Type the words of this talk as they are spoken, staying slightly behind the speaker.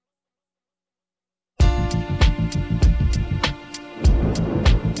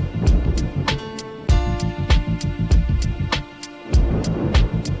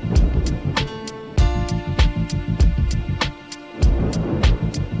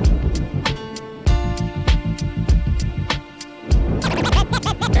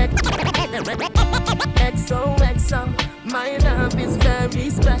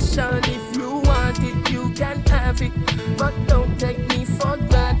attention. If you want it, you can have it, but don't take me for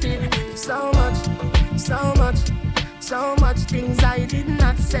granted. So much things I did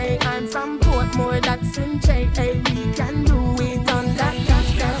not say. I'm from Portmore, that's in J.A. We can do it on that.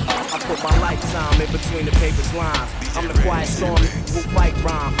 I put my lifetime in between the paper's lines. I'm the quiet storm who fight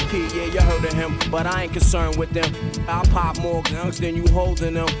rhyme. Kid, yeah, you heard of him, but I ain't concerned with them. I'll pop more guns than you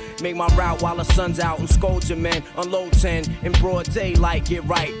holding them. Make my route while the sun's out and scold your men. Unload 10 in broad daylight, get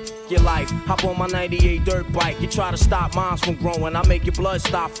right. Your life, hop on my 98 dirt bike. You try to stop minds from growing, I make your blood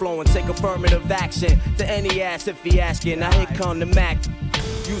stop flowing. Take affirmative action to any ass if he asking. Now here come the Mac.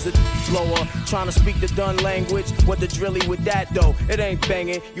 Use a blower, trying to speak the done language. What the drilly with that though? It ain't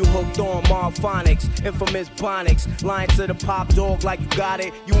banging. You hooked on Marphonics, infamous Bonics. Lying to the pop dog like you got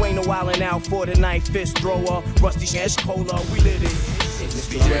it. You ain't no wildin' out for the night. Fist thrower, rusty ash cola, we lit it. It's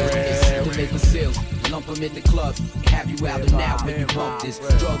to make a sale. Lump them in the club, have you out and out when you bump this.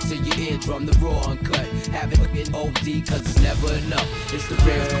 Drugs in your eardrum, the raw uncut. Have it in OD, cause it's never enough. It's the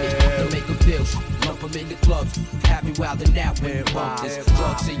real to make a feel. Lump them in the clubs, have you out and out when you bump this.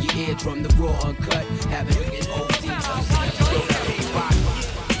 Drugs in your eardrum, the raw uncut. Have it in OD, cause it's never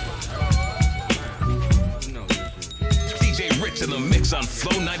enough. DJ Rich in the mix on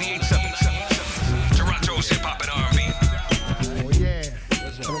Flow 98.7. Toronto's hip hop and R&B. Oh yeah,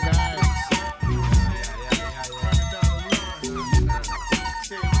 so guys.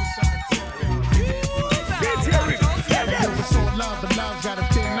 But love's got a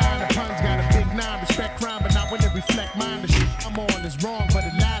thin line, and pun's got a big nine. Respect crime, but not when it reflect mine. The shit I'm on is wrong, but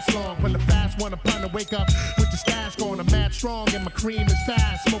it lasts long. Pull a fast one upon to wake up with the stash going. I'm mad strong, and my cream is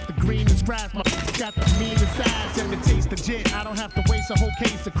fast. Smoke the green is grass, my got the meanest ass, and it tastes legit. I don't have to waste a whole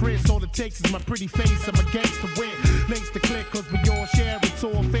case of Chris. All it takes is my pretty face. I'm against the win. Lace the click, cause we all share. It's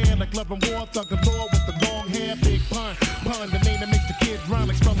all fair, like love and war. Thug galore with the long hair, big pun. Pun, the name that makes the kids run.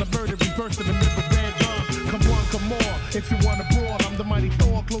 Like spell the murder, reverse to the river, red rum. Come on, come more. If you wanna brawl, I'm the mighty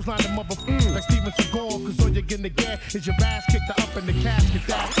Thor. Clothesline the motherfucker like Steven Seagal. Cause all you're gonna get is your ass kicked up in the casket.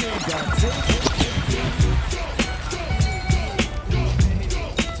 That's it.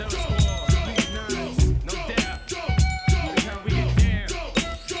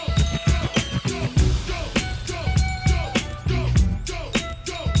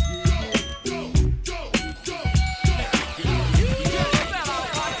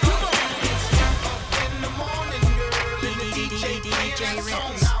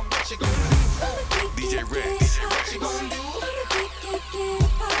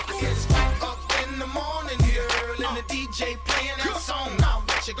 DJ playing that song. Now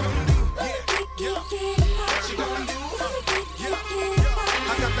what you gonna do? What you gonna do?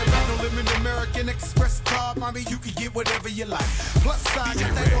 I got that no limit American Express card, mommy. You can get whatever you like. Plus size,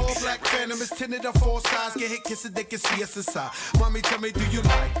 got that all black Phantom. It's tinted on 4 sides. Get hit, kiss it, they can see us inside. Mommy, tell me, do you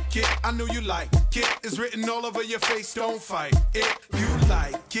like it? I know you like it. It's written all over your face. Don't fight it. You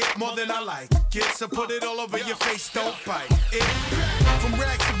like it more than I like it. So put it all over your face. Don't bite it. From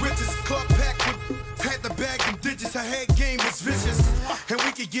rags to riches, club packed with. Had the bag and digits, her head game was vicious. And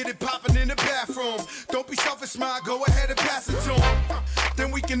we could get it poppin' in the bathroom. Don't be selfish, smile, go ahead and pass it to him. Then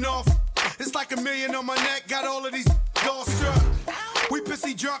we can off. It's like $1 million on my neck, got all of these dolls struck. We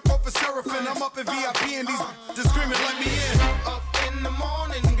pissy drunk off a Seraphim. I'm up in VIP and these just screaming, let me in. Up in the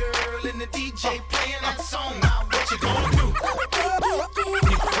morning, girl, and the DJ playing that song. Now what you gonna do?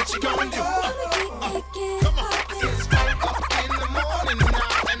 What you gonna do? Come on. It's up in the morning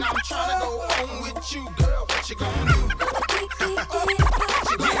now, and I'm trying to go home with you, girl. What you gonna do? What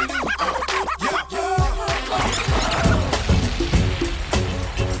you gonna do?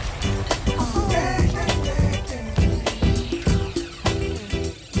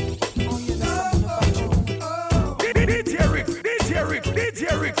 DJ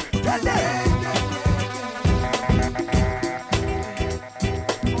Rick, tell them.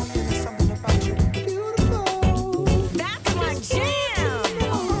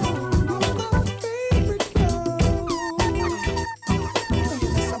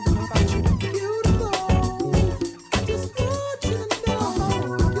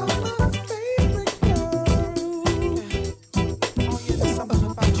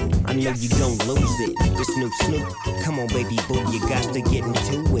 I know you gon' lose it. This Snoop, come on baby boo, you got to get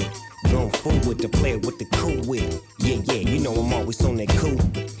into it. Going forward to play with the cool wit. Yeah, you know I'm always on that cool.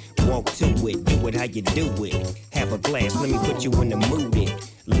 Whoa, talk to it. Do it how you do it. Have a glass, let me put you in the mood.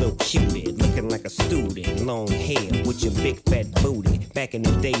 Little cutie, looking like a student. Long hair with your big fat booty. Back in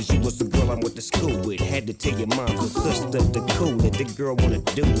the days, you was the girl I went to school with. Had to tell your mom or sister to cool it. The girl wanna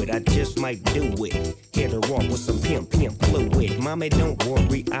do it, I just might do it. Hit her off with some pimp fluid. Mommy, don't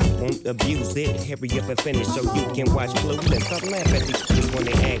worry, I won't abuse it. Hurry up and finish so you can watch Clueless. I laugh at these kids when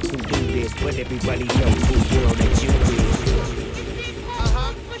they ask who do this, but everybody knows who girl that you is.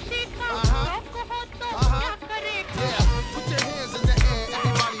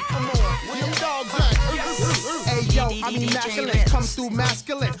 I'm immaculate, come through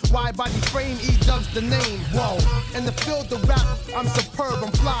masculine. Wide body frame, E-Dub's the name. Whoa, in the field of rap, I'm superb,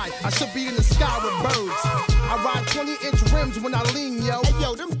 I'm fly. I should be in the sky with birds. I ride 20-inch rims when I lean, yo. Hey,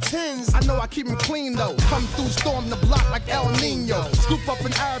 yo, them tins. I know I keep them clean, though. Come through, storm the block like El Nino. Scoop up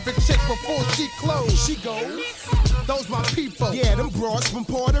an Arabic chick before she close. She goes. Those my people. Yeah, them broads from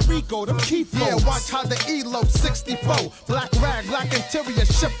Puerto Rico, them key folks. Yeah, watch how the elope 64. Black rag, black interior,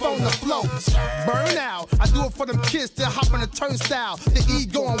 ship on the float. Burn out. I do it for them kids that hop on the turnstile. The E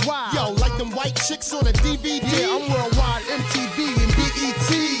going wild. Yo, like them white chicks on a DVD. Yeah, I'm worldwide, MTV and BET.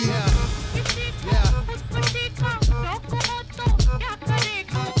 Yeah.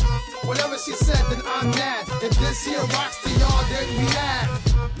 Whatever she said, then I'm mad. If this here rocks to y'all, then we mad.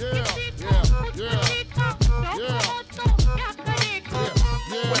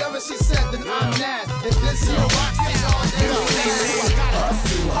 Whatever she said, then I'm mad. If this here rocks to y'all, then we mad.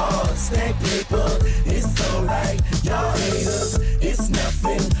 Hustle hard, stack paper, it's alright. Y'all haters, it's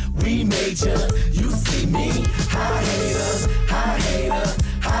nothing. We major, you see me. High hater, high hater,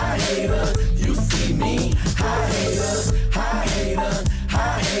 high hater. You see me. High hater, high hater,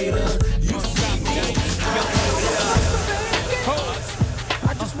 high hater. You see me.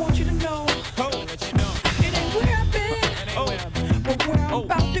 I just want you to know. It ain't where I've been, but where I'm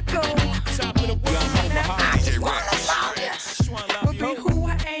about to go. I just wanna be who I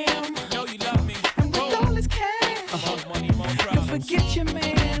am. And with all this cash, don't forget your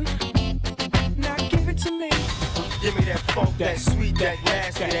man. Now give it to me. Give me that funk, that sweet, that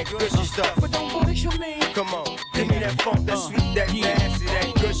nasty, that gushy stuff. But don't bullshit me. Come on, give me that funk, that sweet, that nasty,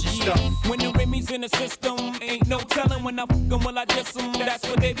 that gushy stuff. When the Remy's in the system, ain't no telling when I fuck 'em, will I diss 'em? That's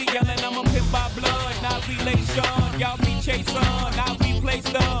what they be yelling. I'm a pimp by blood, not relation. Y'all be chasing, I replace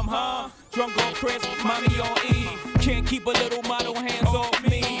them, huh? Drunk on Chris, money on E. Can't keep a little model hands off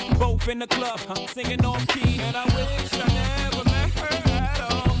me. Both in the club, singing on key. And I wish I never met her at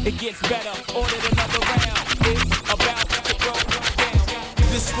all. It gets better, ordered another round. It's about to go down.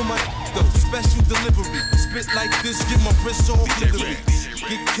 This for my though, special delivery. Spit like this, get my wrist all glittery.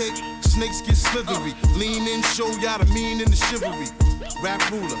 Get cake, snakes get slithery. Lean in, show y'all the mean and the chivalry. Rap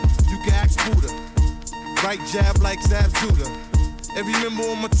ruler, you can ask Buddha. Right jab like Zab Judah. Every member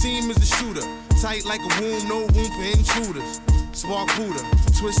on my team is a shooter. Tight like a womb, no room for intruders. Spark Buddha,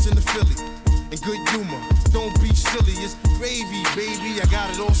 twist in the Philly. And good humor, don't be silly. It's gravy, baby, I got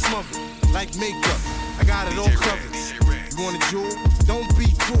it all smothered. Like makeup, I got it all covered. You want a jewel? Don't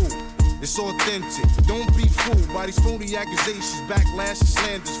be cruel. It's authentic. Don't be fooled by these phony accusations, backlash and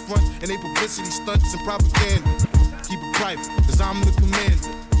slanders, front and they publicity stunts and propaganda. Keep it private, cause I'm the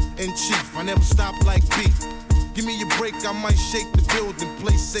commander in chief. I never stop like beef. Give me a break, I might shake the building.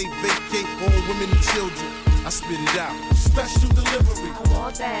 Play safe, vacate all women and children. I spit it out. Special delivery. I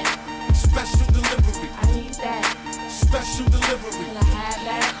want that. Special delivery. I need that. Special delivery. Can I have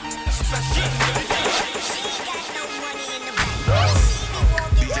that? Special delivery. She ain't got no money in the bank. She be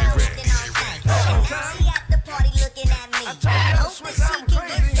walking around looking all nice. She at the party looking at me. I hope that she can get saved.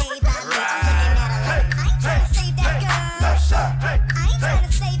 I need you looking at her like, I ain't trying to save that girl. No, sir. I ain't trying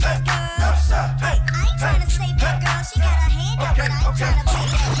to save that girl. No, sir. I ain't trying to save that girl. She got her hand up, but I ain't trying to pay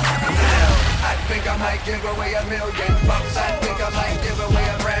that girl. I think I might give away $1 million. I think I might give away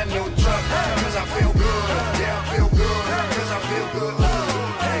a brand new truck. Cause I feel good. Yeah, I feel good. Cause I feel good.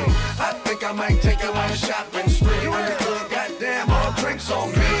 Hey, I think I might take you on a shopping spree. When the club, goddamn, all drinks on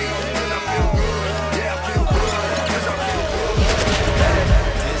me. Cause I feel good. Yeah, I feel good. Cause I feel good.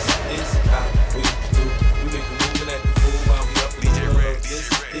 This is how we do. We make a move and act the fool while we up in the club. This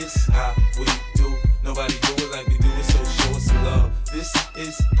is how we do. Nobody do it like we do it, so show us some love. This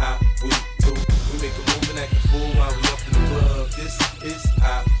is how we do. We make a move and act the fool while we up in the club. This is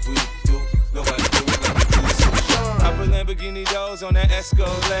how we do. Nobody do it like we do it, so show. I put Lamborghini doors on that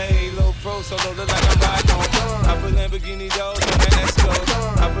Escalade. Low pro solo look like I'm riding on. I put Lamborghini doors on that Escalade.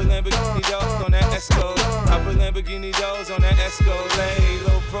 I put Lamborghini doors on that Escalade. I put Lamborghini doors on that Escalade.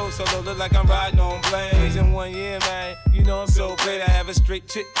 Low pro solo, look like I'm riding on planes. In 1 year, man, you know I'm so great. I have a straight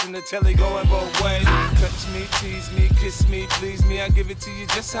chick in the telly going both ways. Touch me, tease me, kiss me, please me. I give it to you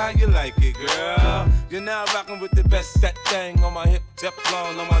just how you like it, girl. You're now rocking with the best. That thing on my hip,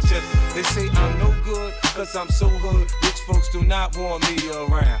 Teflon on my chest. They say I'm no good, cause I'm so hood. Rich folks do not want me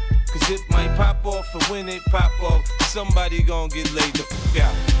around. Cause it might pop off, and when it pop off, somebody gon' get laid the fuck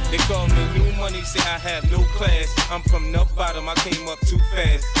out. They call me new money, say I have no class. I'm from the bottom, I came up too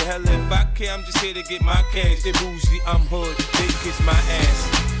fast. The hell if I care, I'm just here to get my cash. They bougie, I'm hood, they kiss my ass.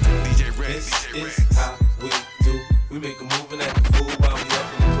 DJ Red, this DJ is Red. how we do. We make a move and act a fool while we up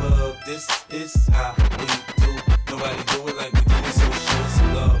in the club. This is how we do. Nobody do it like we do it, so show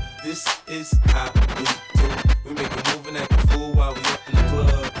some love. This is how we do. We make a move and act a fool while we up in the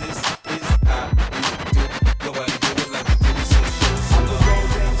club. This is how we do. Nobody do it like we do it, so show some love.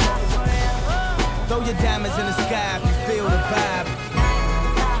 Throw your diamonds in the sky if you feel the vibe.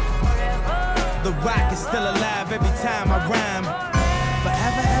 The rock is still alive every time I rhyme.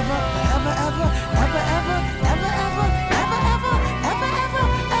 Forever, ever, forever, ever, ever, ever, ever, ever, ever, ever, ever, ever,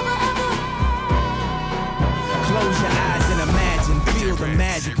 ever, ever. Close your eyes and imagine, feel the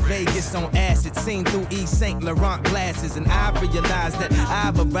magic. Vegas on acid, seen through Yves Saint Laurent glasses. And I realized that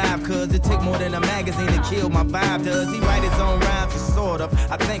I've arrived, cause it take more than a magazine to kill my vibe. Does he write his own rhymes? Sort of.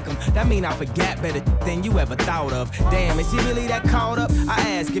 I think him. That mean I forgot better than you ever thought of. Damn, is he really that caught up? I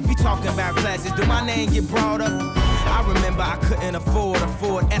ask, if you talking about classes, do my name get brought up? I remember I couldn't afford a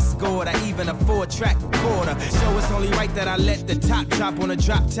Ford Escort or even a 4-track recorder. So it's only right that I let the top drop on a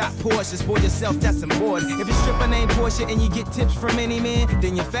drop-top Porsche. For yourself, that's important. If your stripper name Portia and you get tips from any man,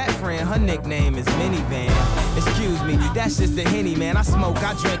 then your fat friend, her nickname is Minivan. Excuse me, that's just the Henny, man. I smoke,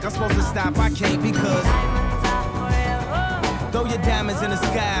 I drink, I'm supposed to stop, I can't because throw your diamonds in the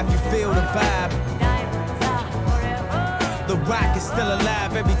sky if you feel the vibe. The rock is still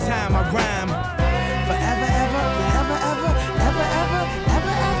alive every time I rhyme. Forever, ever, forever, ever, ever, ever, ever,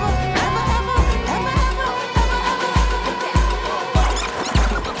 ever, ever, ever, ever, ever,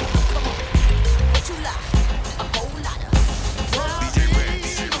 ever. What you like? A whole lot of. DJ Red,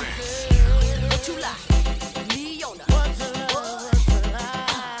 DJ Red. What you like? Leona.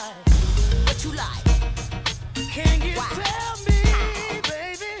 What you like? Can you tell me,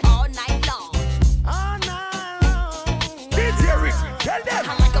 baby? All night long. All night long. DJ Rick, tell them.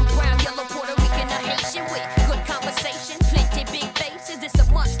 I like 'em brown, yellow, Puerto Rican, or Haitian with good conversation, plenty big faces. It's a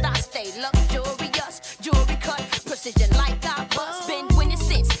must. I stay luxurious, jewelry cut, precision like I bust. Been winning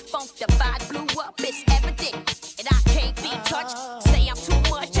since Funkified blew up. It's evident, and I can't be touched. Say I'm too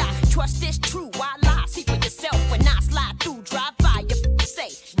much. I trust this true. Why lie? See for yourself when I slide through. Drive by, you say,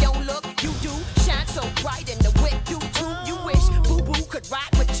 don't look, you do. Shine so bright in the whip, do too. You wish Boo Boo could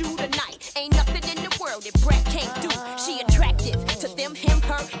ride with you tonight. Ain't nothing in the world that Brett can't do. She attractive to them, him,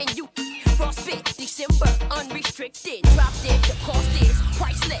 her, and you. Frostbit, December, unrestricted. Drop dead, the cost is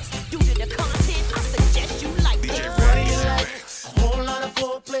priceless. Due to the content, I suggest you like this. DJ Red, DJ Red. A whole lot of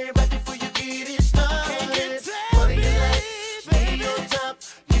foreplay right before you get it started. What do you like? Baby on top,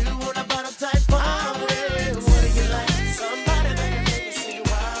 you want a bottom type pop. What do you like? Somebody that can make you sing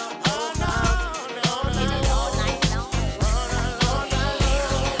wild. All night, all night, all night long. all night.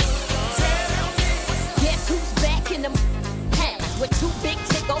 Guess who's back in the house with two big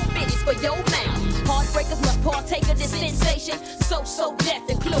tick-old bitties for your mouth? Heartbreakers must partake of this sensation. So death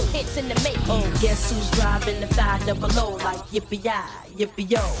include hits in the making. Oh, guess who's driving the 500 like yippee-yi,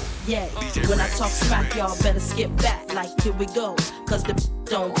 yippee-yo, yeah. When I talk smack, y'all better skip back like here we go, cause the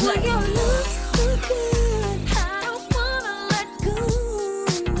don't play. Well, your looks so good, I don't wanna let go.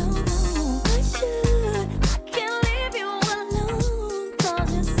 No, I should. I can't leave you alone,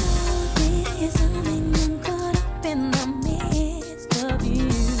 cause you're so disarming and caught up in the midst of you.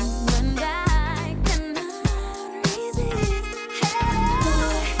 And I cannot resist.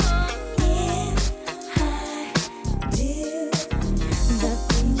 Boy, yes, I do the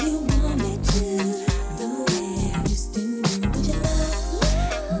things you want me to, the way I used to. Would you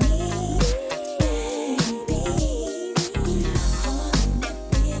love me, baby?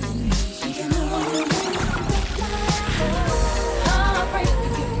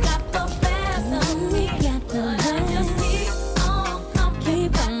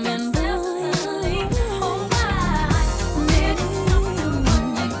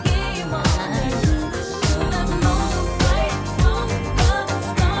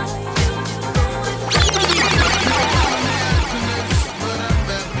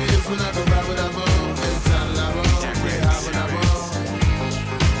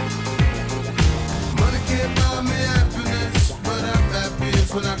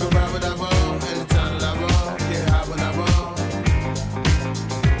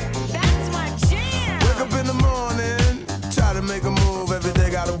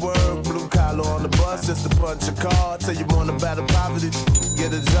 just a bunch of cards. Say you wanna battle poverty,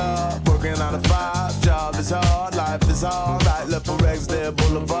 get a job. Working on a 5, job is hard, life is hard. Like left for Rexdale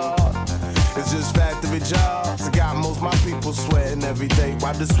Boulevard. It's just factory jobs. I got most my people sweating every day.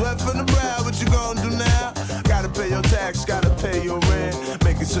 Wipe the sweat from the brow, what you gonna do now? Gotta pay your tax, gotta pay your rent.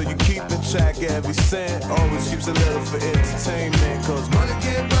 Making sure you keep in track of every cent. Always keeps a little for entertainment. Cause money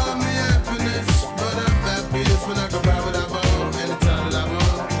can't buy me happiness. But I'm happiest when I can buy what I want. Anytime that I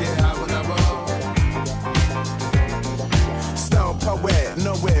want, get high when I want. Stone poet,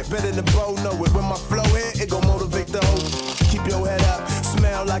 nowhere, better than Bo, know it. When my flow hit, it gon' motivate the whole. Keep your head up,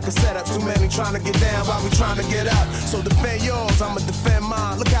 smell like a setup. Too many trying to get down while we trying to get up. So defend yours, I'ma defend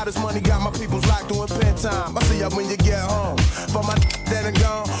mine. Look how this money got my peoples locked doing pen time. I see y'all when you get home. For my dead and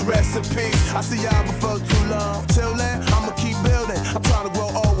gone, rest in peace. I see y'all before too long. Till then, I'ma keep building. I'm trying to grow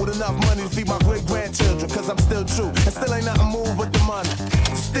old with enough money to feed my great grandchildren. Cause I'm still true, and still ain't nothing move with the money.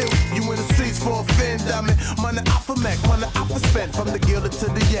 Still, you in the streets for a fin, dummy. Money I for make, money I for spend. From the Gilded to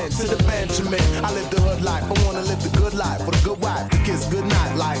the end, to the Benjamin. I live the hood life, I wanna live the good life. With a good wife, the kids good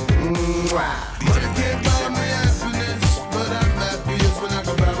night, like money can't buy me happiness, but I'm happiest when I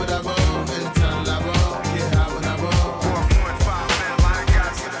can buy what I want. Anytime that I want, get high when I want. 1.5 man, like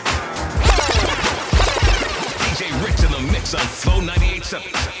DJ Rich in the mix on Flow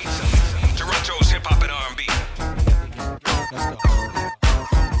 98.7. Toronto's hip hop and R&B. Let's go.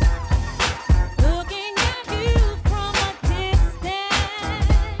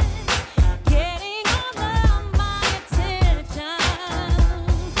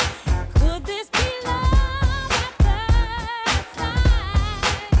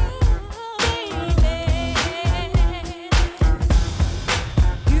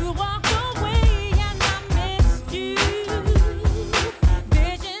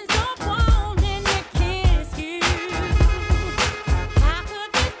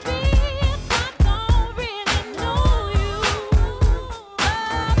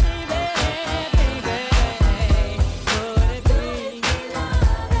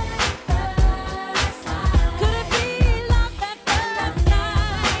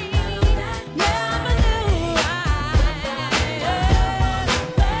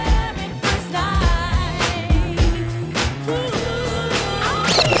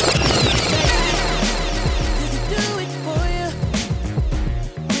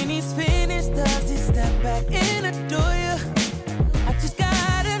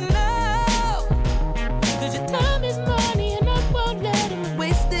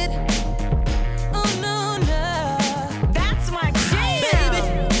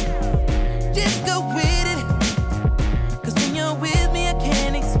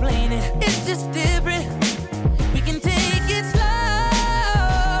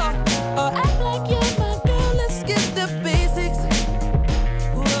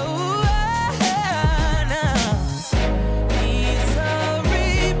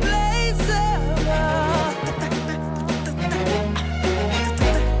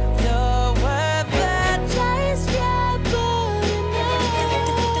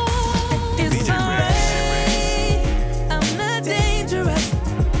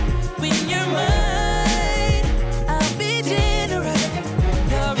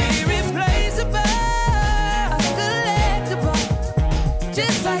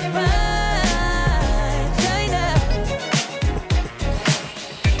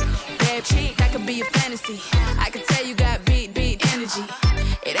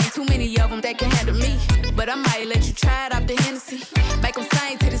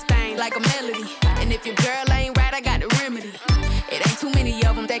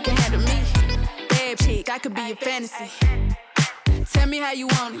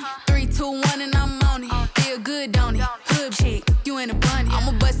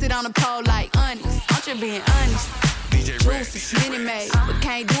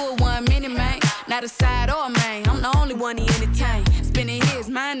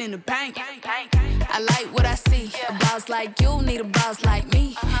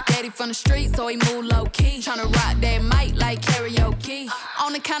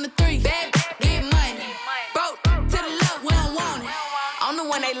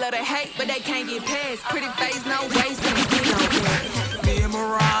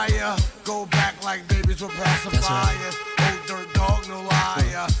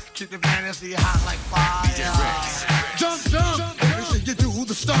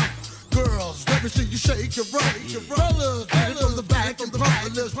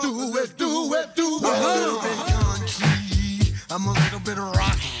 I'm a little bit of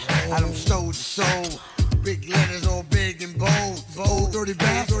rocky. I don't soul to soul. Big letters all big and bold. Bold, dirty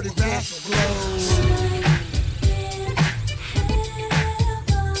bass,